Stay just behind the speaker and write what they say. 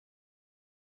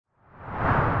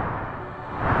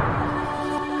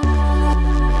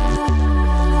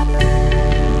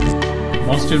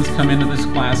Most students come into this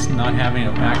class not having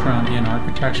a background in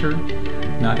architecture,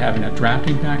 not having a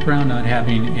drafting background, not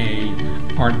having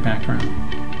an art background.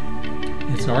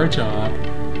 It's our job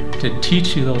to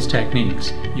teach you those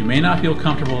techniques. You may not feel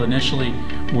comfortable initially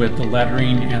with the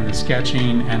lettering and the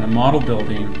sketching and the model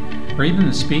building or even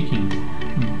the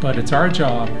speaking, but it's our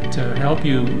job to help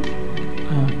you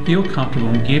feel comfortable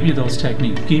and give you those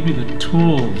techniques, give you the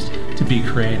tools to be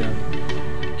creative,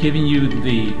 giving you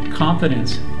the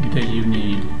confidence that you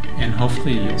need, and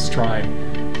hopefully you'll strive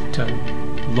to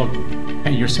look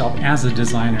at yourself as a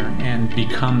designer and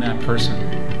become that person.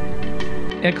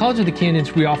 At College of the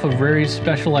Canyons, we offer very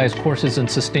specialized courses in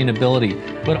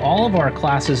sustainability, but all of our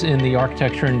classes in the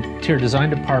Architecture and Interior Design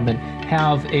Department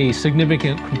have a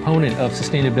significant component of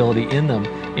sustainability in them,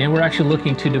 and we're actually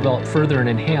looking to develop further and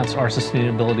enhance our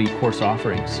sustainability course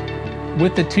offerings.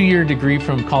 With the 2-year degree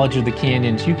from College of the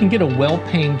Canyons, you can get a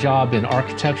well-paying job in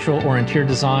architectural or interior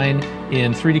design,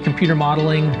 in 3D computer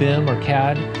modeling, BIM or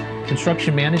CAD,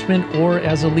 construction management, or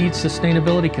as a lead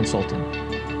sustainability consultant.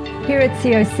 Here at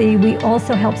COC, we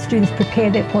also help students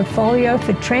prepare their portfolio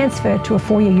for transfer to a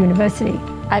 4-year university.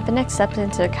 I've been accepted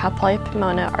into the Cal Poly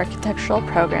Pomona Architectural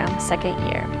Program 2nd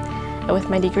year. And with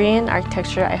my degree in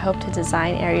architecture, I hope to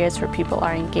design areas where people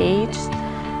are engaged,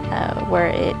 where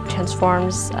it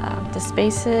transforms the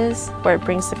spaces, where it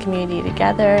brings the community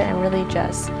together and really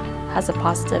just has a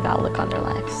positive outlook on their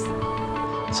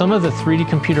lives. Some of the 3D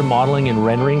computer modeling and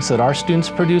renderings that our students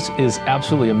produce is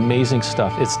absolutely amazing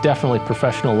stuff. It's definitely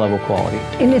professional level quality.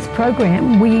 In this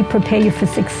program, we prepare you for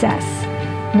success,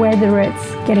 whether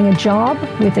it's getting a job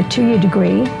with a 2-year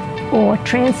degree or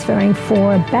transferring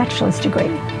for a bachelor's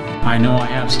degree. I know I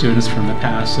have students from the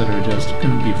past that are just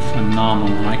going to be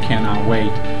phenomenal, and I cannot wait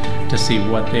to see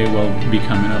what they will be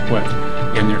coming up with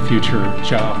in their future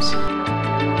jobs.